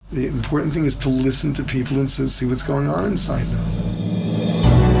The important thing is to listen to people and to see what's going on inside them.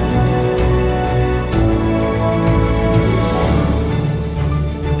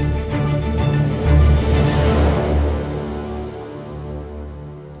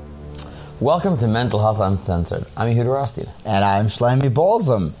 Welcome to Mental Health Uncensored. I'm Yehuda Rothstein. And I'm Shlomi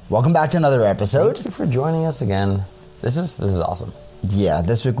Balsam. Welcome back to another episode. Thank you for joining us again. This is awesome. Yeah,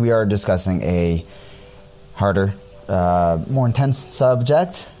 this week we are discussing a harder, more intense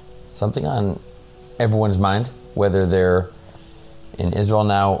subject. Something on everyone's mind, whether they're in Israel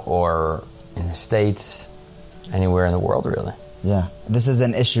now or in the States, anywhere in the world, really. Yeah, this is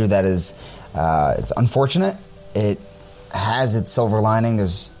an issue that is, it's unfortunate. It has its silver lining.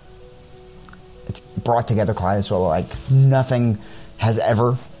 It's brought together Klal Yisrael like nothing has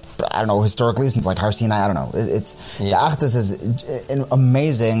ever, I don't know, historically, since like Har Sinai, I don't know. The Achdus is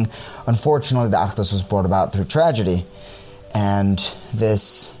amazing. Unfortunately, the Achdus was brought about through tragedy. And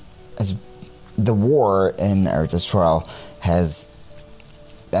this, as the war in Eretz Yisrael has,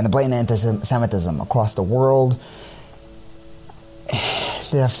 and the blatant anti-Semitism across the world,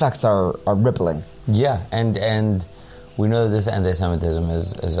 the effects are rippling. Yeah, and we know that this anti-Semitism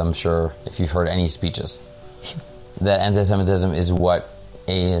is, I'm sure, if you've heard any speeches, that anti-Semitism is what,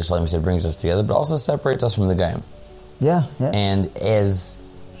 as Shlomi said, brings us together, but also separates us from the Goyim. Yeah. And as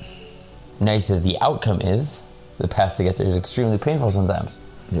nice as the outcome is, the path to get there is extremely painful sometimes.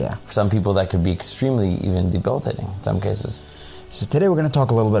 Yeah. For some people, that could be extremely even debilitating in some cases. So today we're going to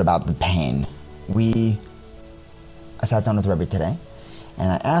talk a little bit about the pain. I sat down with Rabbi today, and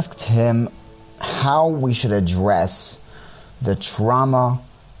I asked him how we should address the trauma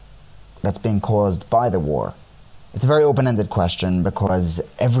that's being caused by the war. It's a very open-ended question because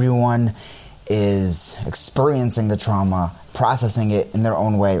everyone is experiencing the trauma, processing it in their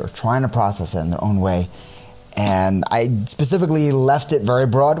own way, or trying to process it in their own way. And I specifically left it very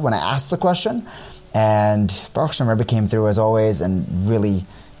broad when I asked the question. And Baruch Hashem Rebbe came through as always and really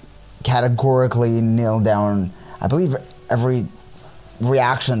categorically nailed down, I believe, every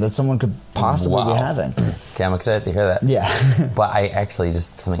reaction that someone could possibly be having. Okay, I'm excited to hear that. Yeah. But I actually,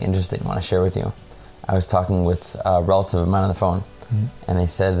 just something interesting I want to share with you. I was talking with a relative of mine on the phone, and they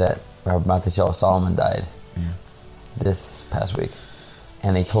said that Rabbi Berkovits Solomon died this past week.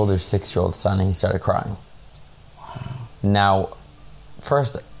 And they told their 6-year-old son, and he started crying. Wow. Now,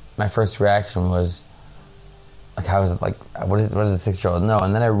 my first reaction was, like, how is it, like, what does the 6-year-old know?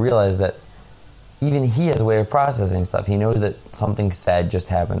 And then I realized that even he has a way of processing stuff. He knows that something sad just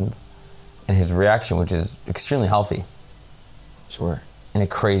happened, and his reaction, which is extremely healthy, sure, in a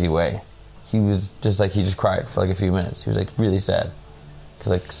crazy way, he was just like, he just cried for like a few minutes. He was like really sad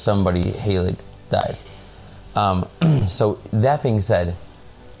because like somebody, Haley, died. So that being said,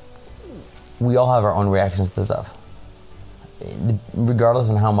 we all have our own reactions to stuff, regardless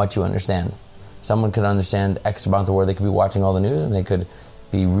of how much you understand. Someone could understand X about the war. They could be watching all the news and they could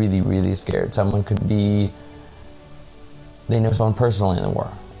be really, really scared. Someone could be, they know someone personally in the war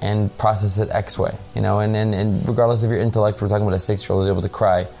and process it X way, you know, and regardless of your intellect, we're talking about a 6-year-old is able to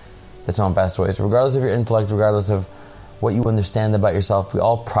cry that someone passed away. So regardless of your intellect, regardless of what you understand about yourself, we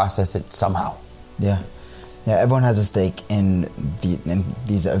all process it somehow. Yeah. Yeah, everyone has a stake in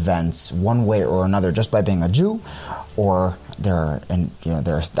these events one way or another, just by being a Jew, or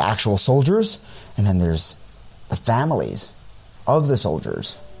there's the actual soldiers, and then there's the families of the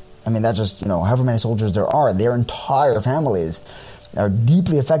soldiers. I mean, that's just, however many soldiers there are, their entire families are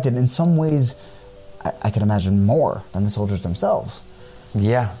deeply affected in some ways. I can imagine more than the soldiers themselves.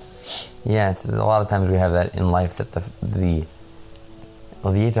 Yeah, it's a lot of times we have that in life, that the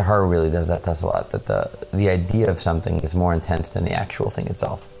Yetzer Hara really does that to us a lot, that the idea of something is more intense than the actual thing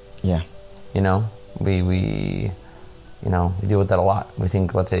itself. Yeah. We deal with that a lot. We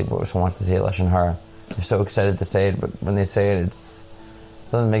think, let's say, someone wants to say Lashon Hara. They're so excited to say it, but when they say it, it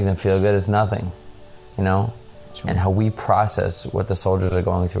doesn't make them feel good. It's nothing, Sure. And how we process what the soldiers are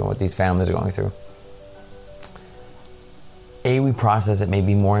going through and what these families are going through. A, we process it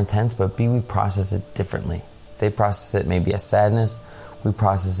maybe more intense, but B, we process it differently. They process it maybe as sadness. We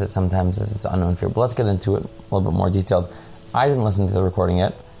process it sometimes as this unknown fear. But let's get into it a little bit more detailed. I didn't listen to the recording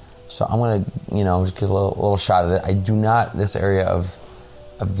yet, so I'm going to, just get a little shot at it. I do not, this area of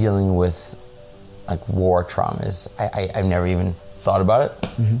dealing with, like, war traumas, I've never even thought about it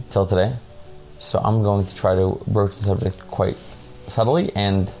till today. So I'm going to try to broach the subject quite subtly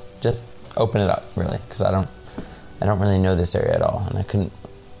and just open it up, really, because I don't really know this area at all, and I couldn't,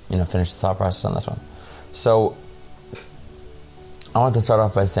 finish the thought process on this one. So I want to start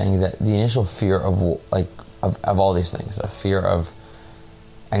off by saying that the initial fear of all these things, a fear of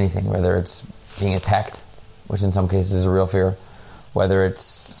anything, whether it's being attacked, which in some cases is a real fear, whether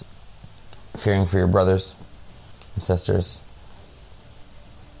it's fearing for your brothers and sisters,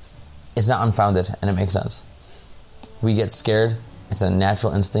 it's not unfounded, and it makes sense. We get scared. It's a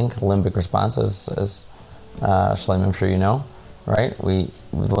natural instinct, limbic response, as Shlomo, I'm sure you know, right? The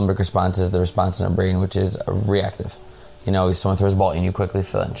limbic response is the response in our brain, which is reactive. If someone throws a ball and you quickly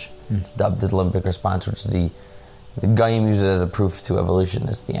flinch. It's dubbed the limbic response, which is the Goyim use it as a proof to evolution.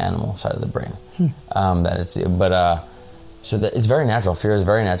 It's the animal side of the brain. So that it's very natural. Fear is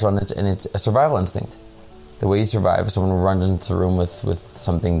very natural, and it's a survival instinct. The way you survive, if someone runs into the room with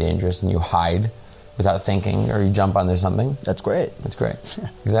something dangerous and you hide without thinking, or you jump on there's something. That's great. That's great.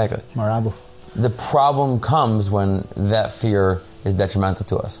 Exactly. Marabu. The problem comes when that fear is detrimental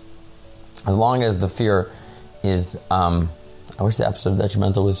to us. As long as the fear is, I wish the episode of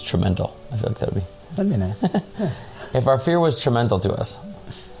detrimental was tremental. I feel like that'd be nice. Yeah. If our fear was tremental to us,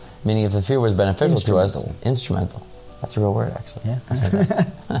 meaning if the fear was beneficial to us, instrumental. That's a real word, actually. Yeah. That's fantastic.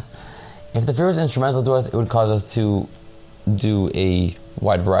 If the fear was instrumental to us, it would cause us to do a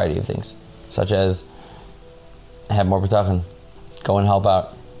wide variety of things, such as have more bitachon, go and help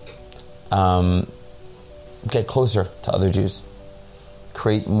out, get closer to other Jews,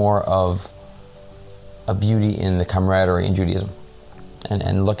 create more of a beauty in the camaraderie in Judaism,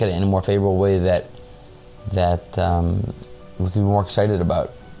 and look at it in a more favorable way that we can be more excited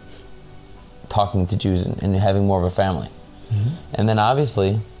about talking to Jews and having more of a family. Mm-hmm. And then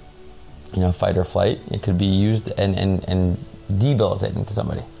obviously, fight or flight, it could be used and debilitating to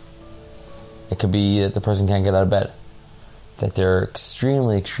somebody. It could be that the person can't get out of bed, that they're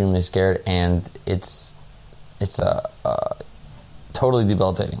extremely, extremely scared, and it's totally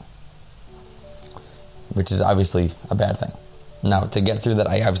debilitating, which is obviously a bad thing. Now, to get through that,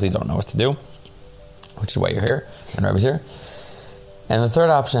 I obviously don't know what to do, which is why you're here, and Rabbi's here. And the third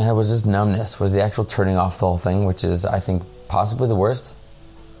option I had was just numbness, was the actual turning off the whole thing, which is, I think, possibly the worst,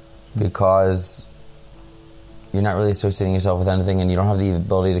 because you're not really associating yourself with anything, and you don't have the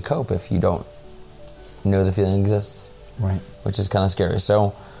ability to cope if you don't know the feeling exists. Right. Which is kind of scary.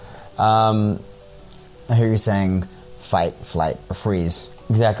 So, I hear you saying fight, flight, or freeze.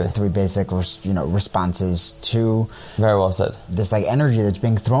 Exactly. 3 basic, responses to... Very well said. This energy that's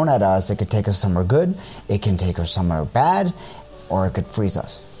being thrown at us. It could take us somewhere good, it can take us somewhere bad, or it could freeze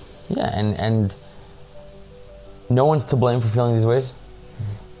us. Yeah, and no one's to blame for feeling these ways.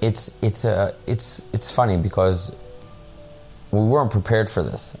 It's funny because we weren't prepared for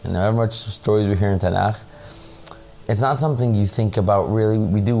this. And however much stories we hear in Tanakh, it's not something you think about really.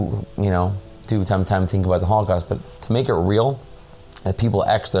 We do, time to time think about the Holocaust, but to make it real, that people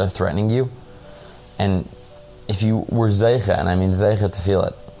extra threatening you, and if you were zeicha, and I mean zeicha to feel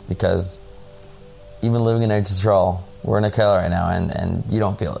it, because even living in Eretz Yisrael, we're in a keller right now, and you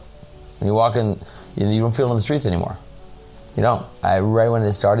don't feel it. When you walk in, you don't feel it on the streets anymore. You don't. Right when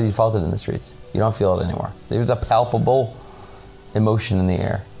it started, you felt it in the streets. You don't feel it anymore. There was a palpable emotion in the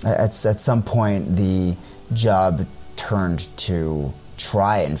air. At some point, the job turned to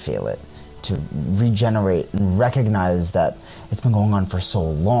try and feel it, to regenerate and recognize that it's been going on for so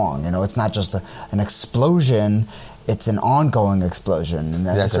long. It's not just an explosion, it's an ongoing explosion. And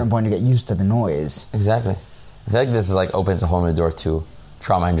at a certain point, you get used to the noise. Exactly. I feel like this opens a whole new door to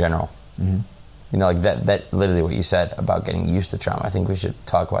trauma in general. Mm-hmm. That literally what you said about getting used to trauma. I think we should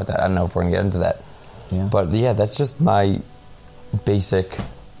talk about that. I don't know if we're going to get into that. Yeah. But yeah, that's just my basic,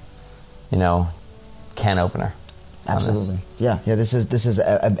 can opener. Absolutely. Yeah. This is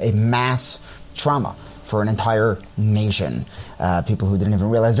a mass trauma for an entire nation. People who didn't even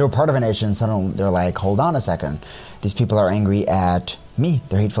realize they were part of a nation, suddenly they're like, hold on a second. These people are angry at me.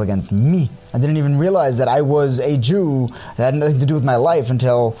 They're hateful against me. I didn't even realize that I was a Jew. That had nothing to do with my life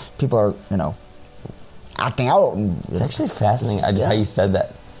until people are, acting out. It's actually fascinating. How you said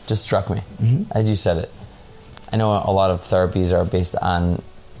that just struck me. Mm-hmm. As you said it. I know a lot of therapies are based on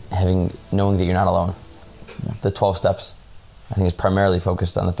knowing that you're not alone. Yeah. The 12 steps, I think, is primarily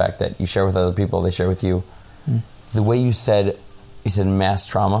focused on the fact that you share with other people, they share with you. Mm. The way you said mass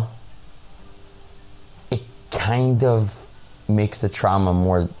trauma, it kind of makes the trauma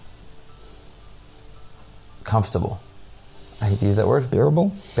more comfortable. I hate to use that word.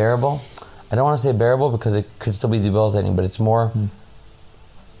 Bearable? Bearable. I don't want to say bearable because it could still be debilitating, but it's more...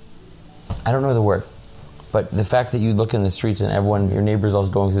 I don't know the word. But the fact that you look in the streets and your neighbors all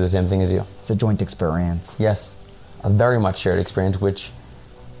going through the same thing as you. It's a joint experience. Yes. A very much shared experience, which,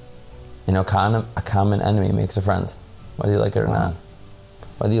 a common enemy makes a friend, whether you like it or not.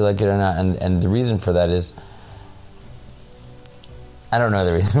 Whether you like it or not. And the reason for that is... I don't know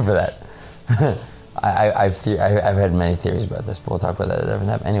the reason for that. I've had many theories about this, but we'll talk about that at a different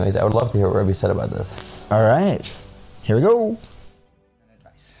time. Anyways, I would love to hear what Rabbi said about this. All right. Here we go.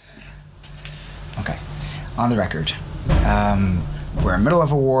 on the record. We're in the middle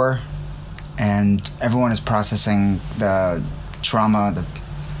of a war, and everyone is processing the trauma, the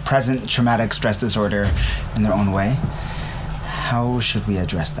present traumatic stress disorder in their own way. How should we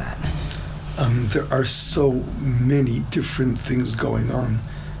address that? There are so many different things going on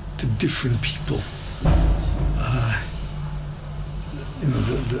to different people.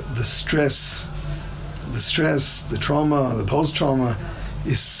 The stress, the trauma, the post-trauma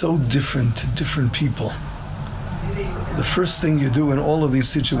is so different to different people. The first thing you do in all of these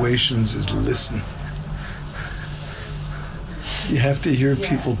situations is listen. You have to hear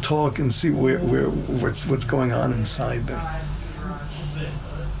people talk and see what's going on inside them.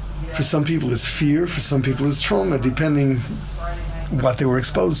 For some people it's fear, for some people it's trauma, depending what they were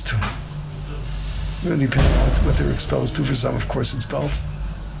exposed to. Depending on what they were exposed to. For some, of course, it's both.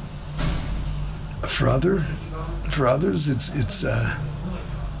 For others, it's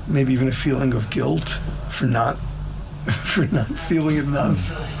maybe even a feeling of guilt for not feeling enough.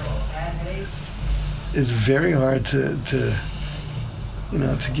 It's very hard to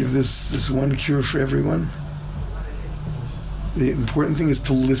give this one cure for everyone. The important thing is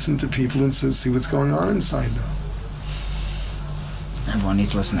to listen to people and to see what's going on inside them. Everyone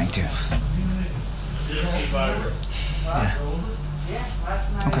needs listening to. Yeah.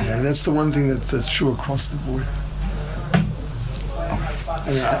 Okay. And that's the one thing that's true across the board. I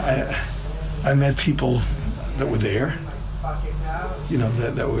mean, I met people that were there.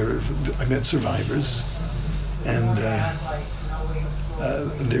 I met survivors, and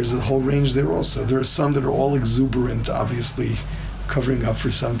there's a whole range there also. There are some that are all exuberant, obviously covering up for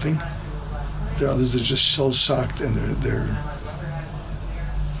something. There are others that are just shell-shocked, and they're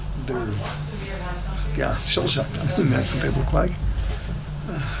shell-shocked. I mean, that's what they look like.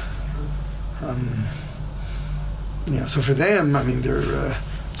 So for them, I mean, they're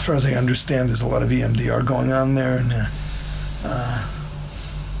as far as I understand, there's a lot of EMDR going on there, and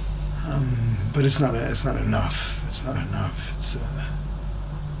but it's not enough. It's not enough. It's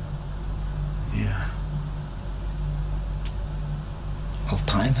Will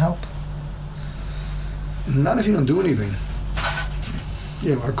time help? Not if you don't do anything.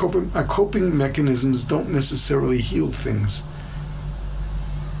 Our coping mechanisms don't necessarily heal things.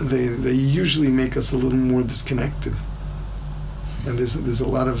 They usually make us a little more disconnected, and there's a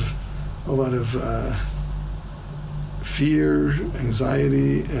lot of fear,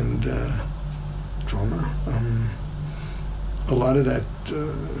 anxiety, and trauma. A lot of that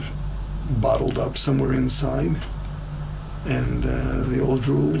bottled up somewhere inside. And the old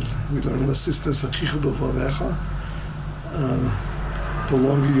rule we learn, the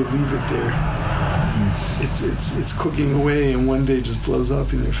longer you leave it there, it's cooking away, and one day it just blows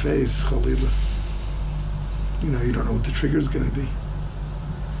up in your face. Chalila. You don't know what the trigger is going to be,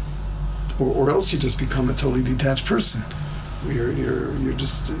 or else you just become a totally detached person. You're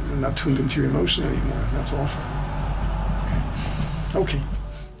just not tuned into your emotion anymore. That's awful. Okay.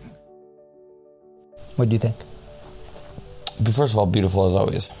 What do you think? First of all, beautiful as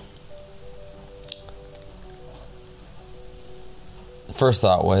always. The first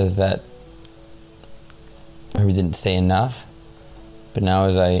thought was that maybe didn't say enough, but now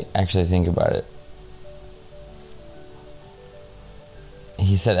as I actually think about it,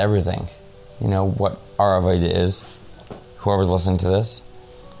 he said everything. What our avodah is, whoever's listening to this,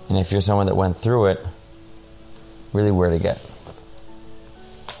 and if you're someone that went through it, really where to get,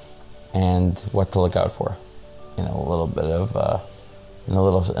 and what to look out for. A little bit of in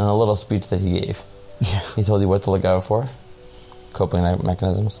a little speech that he gave. Yeah. He told you what to look out for, coping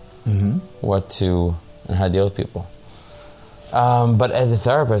mechanisms, what to and how to deal with people. But as a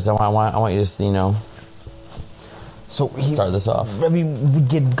therapist, I want you to start this off. We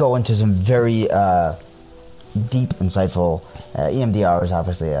did go into some very deep, insightful. EMDR is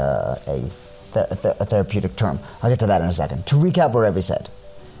obviously a therapeutic term. I'll get to that in a second. To recap what Rabbi said,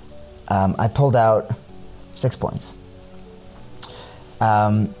 I pulled out 6 points.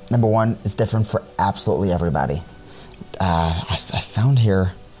 Number one, it's different for absolutely everybody. I found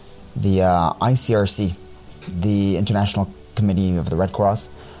here the ICRC, the International Committee of the Red Cross.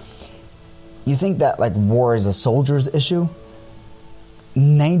 You think that war is a soldier's issue?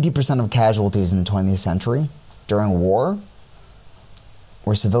 90% of casualties in the 20th century during war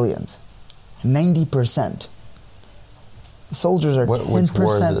were civilians. 90%. Soldiers are 10%. Which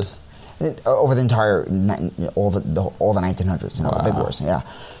war is this? Over the entire, all the 1900s, wow. The big wars, yeah.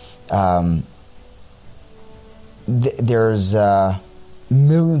 There's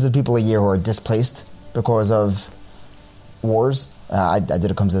millions of people a year who are displaced because of wars. I did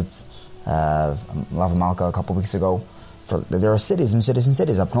a Kumsitz Lava Malka a couple weeks ago there are cities and cities and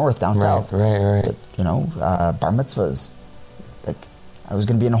cities up north, down south. Right. That, bar mitzvahs. Like, I was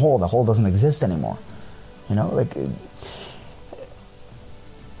going to be in a hole. The hole doesn't exist anymore.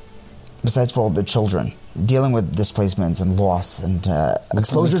 Besides for all the children, dealing with displacements and loss and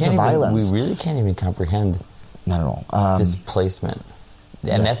exposure to violence. We really can't even comprehend. Not at all. Displacement.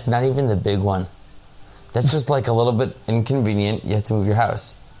 And that's not even the big one. That's just like a little bit inconvenient. You have to move your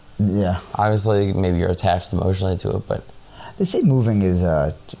house. Yeah. Obviously, maybe you're attached emotionally to it, but... They say moving is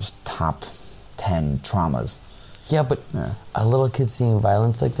just top 10 traumas. Yeah, but a little kid seeing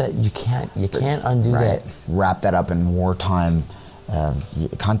violence like that, you can't undo that. Wrap that up in wartime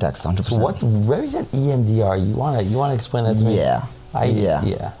context, 100%. So what is that EMDR? You wanna explain that to me?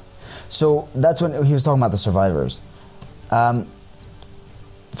 Yeah. So that's when he was talking about the survivors.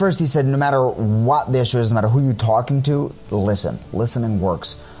 First, he said, no matter what the issue is, no matter who you're talking to, listen. Listening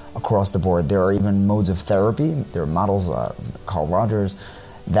works across the board. There are even modes of therapy. There are models, Carl Rogers,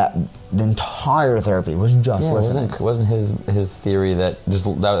 that the entire therapy was just listening. Wasn't his theory that's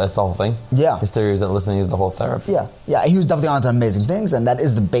the whole thing? Yeah. His theory is that listening is the whole therapy. Yeah. He was definitely onto amazing things, and that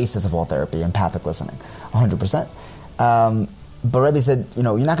is the basis of all therapy, empathic listening, 100%. But Rebbe said, you're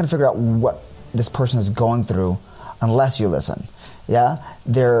not going to figure out what this person is going through unless you listen. Yeah?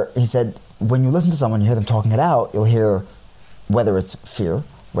 He said, when you listen to someone, you hear them talking it out, you'll hear whether it's fear,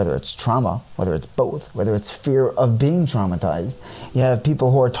 whether it's trauma, whether it's both, whether it's fear of being traumatized. You have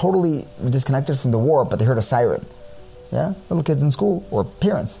people who are totally disconnected from the war, but they heard a siren. Yeah? Little kids in school or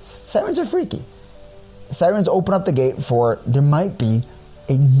parents. Sirens are freaky. Sirens open up the gate for there might be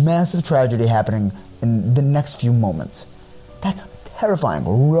a massive tragedy happening in the next few moments. That's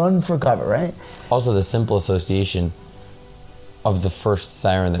terrifying. Run for cover, right? Also, the simple association of the first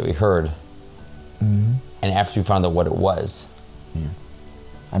siren that we heard, and after we found out what it was. Yeah.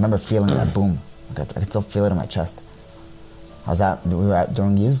 I remember feeling that boom. I could still feel it in my chest. We were out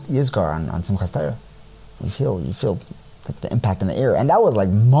during Yizkar on Simchas Torah. You feel the impact in the air, and that was like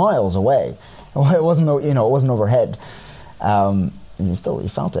miles away. It wasn't overhead. You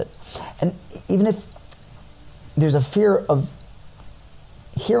felt it, and even if there's a fear of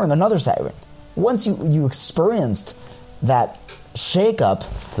hearing another siren, once you experienced that shake-up...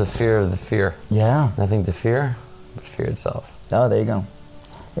 It's the fear of the fear. Yeah. Nothing to fear, but fear itself. Oh, there you go.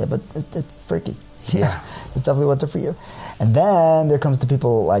 Yeah, but it's freaky. Yeah. It's definitely what to fear. And then there comes the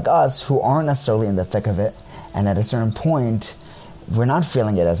people like us who aren't necessarily in the thick of it, and at a certain point, we're not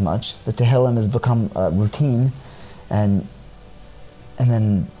feeling it as much. The Tehillim has become a routine, and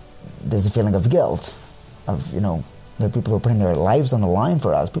then there's a feeling of guilt, of, there are people who are putting their lives on the line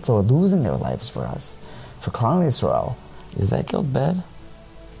for us, people who are losing their lives for us, for Klal Yisrael. Is that guilt bad?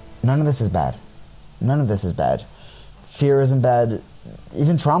 None of this is bad. Fear isn't bad.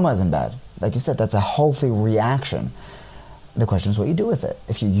 Even trauma isn't bad. Like you said, that's a healthy reaction. The question is what you do with it.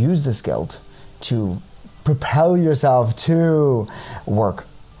 If you use this guilt to propel yourself to work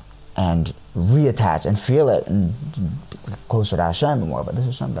and reattach and feel it and be closer to Hashem and more about this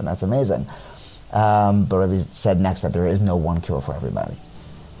Hashem, then that's amazing. But Rabbi said next that there is no one cure for everybody.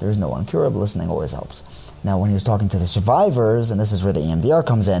 There is no one cure, but listening always helps. Now, when he was talking to the survivors, and this is where the EMDR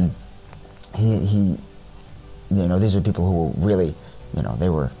comes in, he these are people who really, they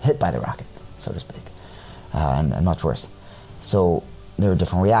were hit by the rocket, so to speak, and much worse. So there are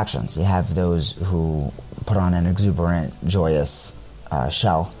different reactions. You have those who put on an exuberant, joyous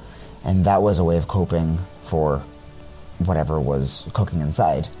shell, and that was a way of coping for whatever was cooking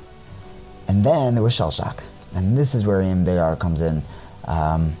inside. And then there was shell shock, and this is where EMDR comes in.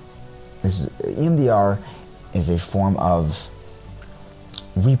 EMDR is a form of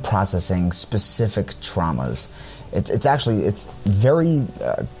reprocessing specific traumas. It's very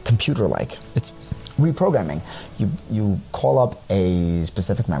computer-like. It's reprogramming. You call up a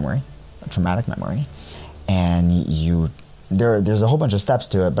specific memory, a traumatic memory, and there's a whole bunch of steps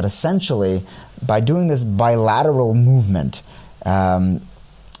to it. But essentially, by doing this bilateral movement,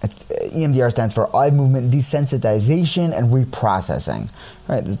 EMDR stands for eye movement desensitization and reprocessing.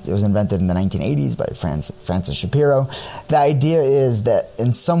 Right, it was invented in the 1980s by Francis Shapiro. The idea is that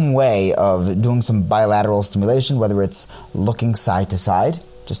in some way of doing some bilateral stimulation, whether it's looking side to side,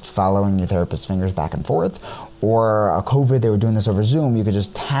 just following your therapist's fingers back and forth, or COVID, they were doing this over Zoom, you could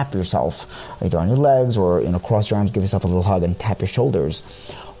just tap yourself either on your legs or cross your arms, give yourself a little hug and tap your shoulders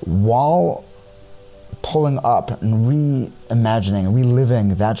while pulling up and reimagining,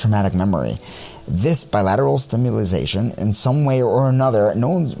 reliving that traumatic memory. This bilateral stimulation, in some way or another,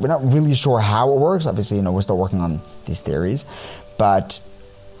 we're not really sure how it works. Obviously, we're still working on these theories, but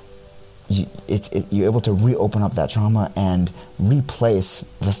you're able to reopen up that trauma and replace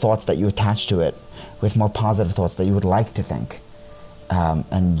the thoughts that you attach to it with more positive thoughts that you would like to think.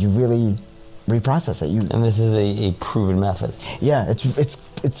 And you really reprocess it. And this is a proven method. Yeah,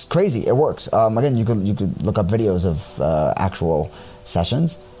 it's crazy. It works. Again, you could look up videos of actual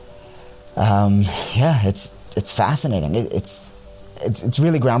sessions. It's fascinating. It's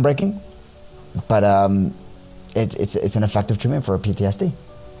really groundbreaking, but it's an effective treatment for PTSD.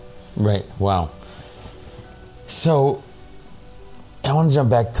 Right. Wow. So I want to jump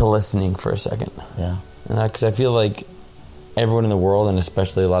back to listening for a second. Yeah. Because I feel like everyone in the world, and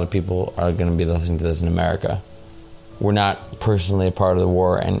especially a lot of people, are going to be listening to this in America. We're not personally a part of the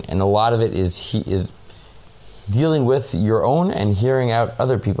war, and a lot of it is dealing with your own and hearing out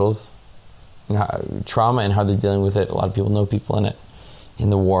other people's trauma and how they're dealing with it. A lot of people know people in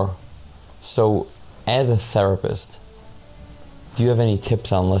the war. So, as a therapist, do you have any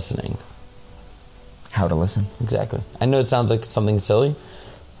tips on listening? How to listen. Exactly. I know it sounds like something silly,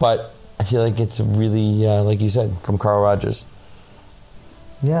 but I feel like it's really, like you said, from Carl Rogers.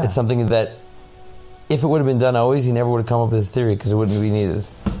 Yeah. It's something that, if it would have been done always, he never would have come up with his theory because it wouldn't be needed.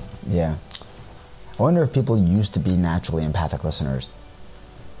 Yeah. I wonder if people used to be naturally empathic listeners.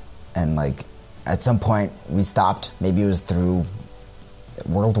 And, at some point, we stopped. Maybe it was through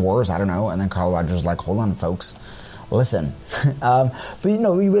world wars, I don't know. And then Carl Rogers was like, hold on, folks. Listen. But,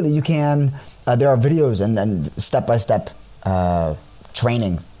 you can. There are videos and step-by-step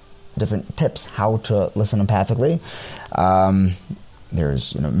training, different tips how to listen empathically.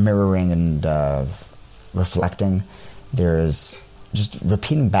 There's mirroring and reflecting. There's just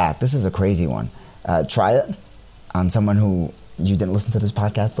repeating back. This is a crazy one. Try it on someone who you didn't listen to this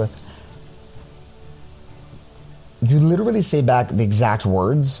podcast with. You literally say back the exact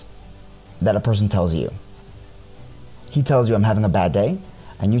words that a person tells you. He tells you, I'm having a bad day,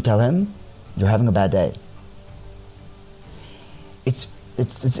 and you tell him, you're having a bad day. It's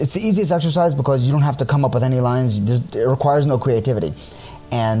the easiest exercise because you don't have to come up with any lines. It requires no creativity.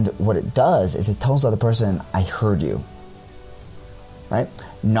 And what it does is it tells the other person, I heard you. Right?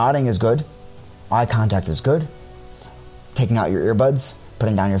 Nodding is good. Eye contact is good. Taking out your earbuds,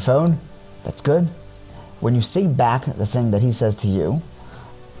 putting down your phone, that's good. When you say back the thing that he says to you,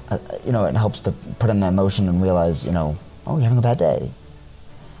 it helps to put in the emotion and realize, oh, you're having a bad day.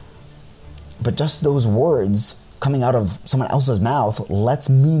 But just those words coming out of someone else's mouth lets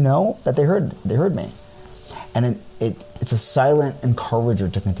me know that they heard me. And it's a silent encourager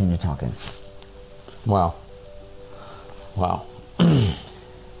to continue talking. Wow.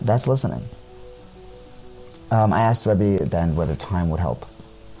 That's listening. I asked Rabbi then whether time would help.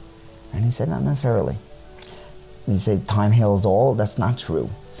 And he said not necessarily. He said time heals all. That's not true.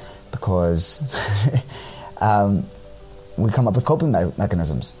 Because we come up with coping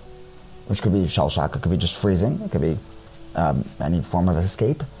mechanisms, which could be shell shock, it could be just freezing, it could be any form of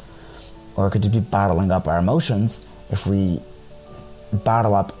escape, or it could just be bottling up our emotions. If we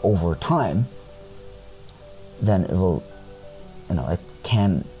bottle up over time, then it will, it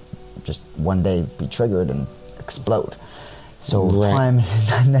can just one day be triggered and explode. So time is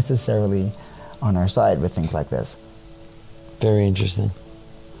not necessarily on our side with things like this. Very interesting.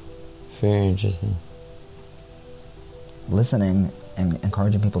 Listening and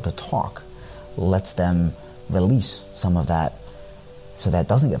encouraging people to talk lets them release some of that so that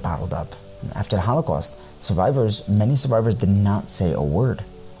doesn't get bottled up. After the Holocaust, many survivors did not say a word.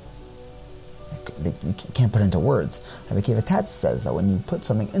 You can't put into words. Rabbi Berkovits says that when you put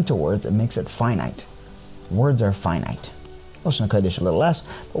something into words, it makes it finite. Words are finite. Lashon HaKodesh a little less,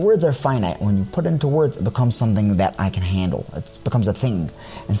 but words are finite. When you put it into words, it becomes something that I can handle. It becomes a thing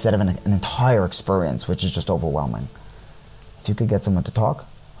instead of an entire experience, which is just overwhelming. If you could get someone to talk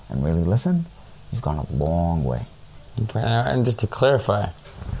and really listen, you've gone a long way. And just to clarify,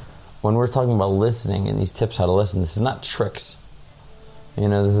 when we're talking about listening and these tips how to listen, this is not tricks.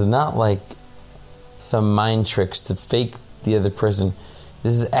 This is not like some mind tricks to fake the other person.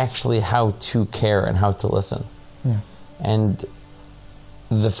 This is actually how to care and how to listen. Yeah. And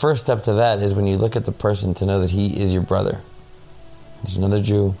the first step to that is when you look at the person to know that he is your brother. There's another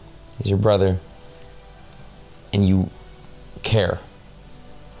Jew, he's your brother, and you care.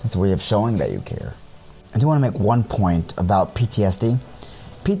 It's a way of showing that you care. I do want to make one point about PTSD.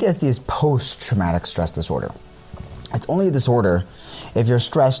 PTSD is post-traumatic stress disorder. It's only a disorder if you're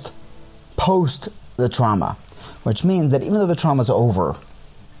stressed post the trauma, which means that even though the trauma is over,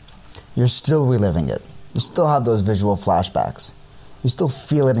 you're still reliving it. You still have those visual flashbacks. You still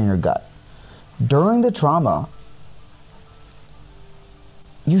feel it in your gut. During the trauma,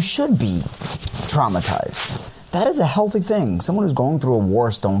 you should be traumatized. That is a healthy thing. Someone who's going through a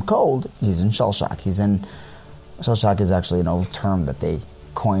war stone cold, he's in shell shock. Shell shock is actually an old term that they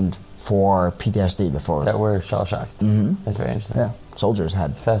coined for PTSD before. That were shell-shocked. Mm-hmm. That's very interesting. Yeah, soldiers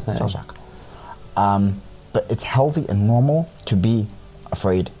had fascinating. shell shock. But it's healthy and normal to be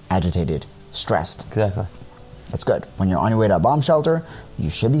afraid, agitated, stressed. Exactly. That's good. When you're on your way to a bomb shelter, you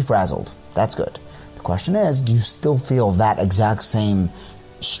should be frazzled. That's good. The question is, do you still feel that exact same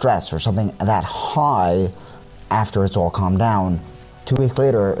stress or something that high after it's all calmed down? 2 weeks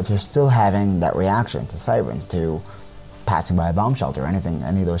later, if you're still having that reaction to sirens, to passing by a bomb shelter,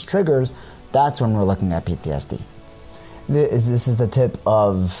 any of those triggers, that's when we're looking at PTSD. This is the tip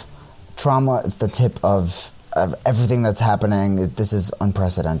of trauma. It's the tip of everything that's happening. This is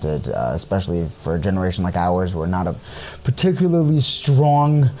unprecedented, especially for a generation like ours. We're not particularly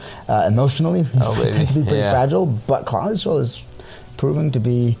strong emotionally. Oh, baby. We tend to be pretty Yeah. fragile, but Klal Yisrael is proving to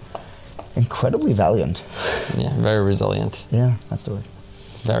be incredibly valiant. Yeah, very resilient. Yeah, that's the word.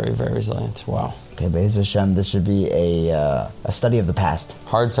 Very, very resilient. Wow. Okay, Be'ez Hashem, this should be a study of the past.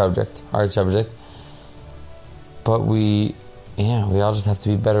 Hard subject. But we all just have to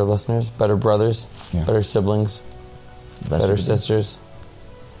be better listeners, better brothers, better siblings, better sisters.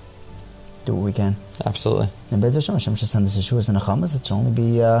 Do what we can. Absolutely. And Be'ez Hashem, Hashem should send us Yeshua's and Nechamas. It should only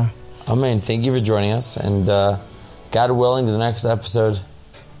be... Amen. Thank you for joining us. And God willing, the next episode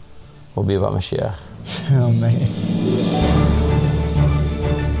will be about Mashiach. Amen.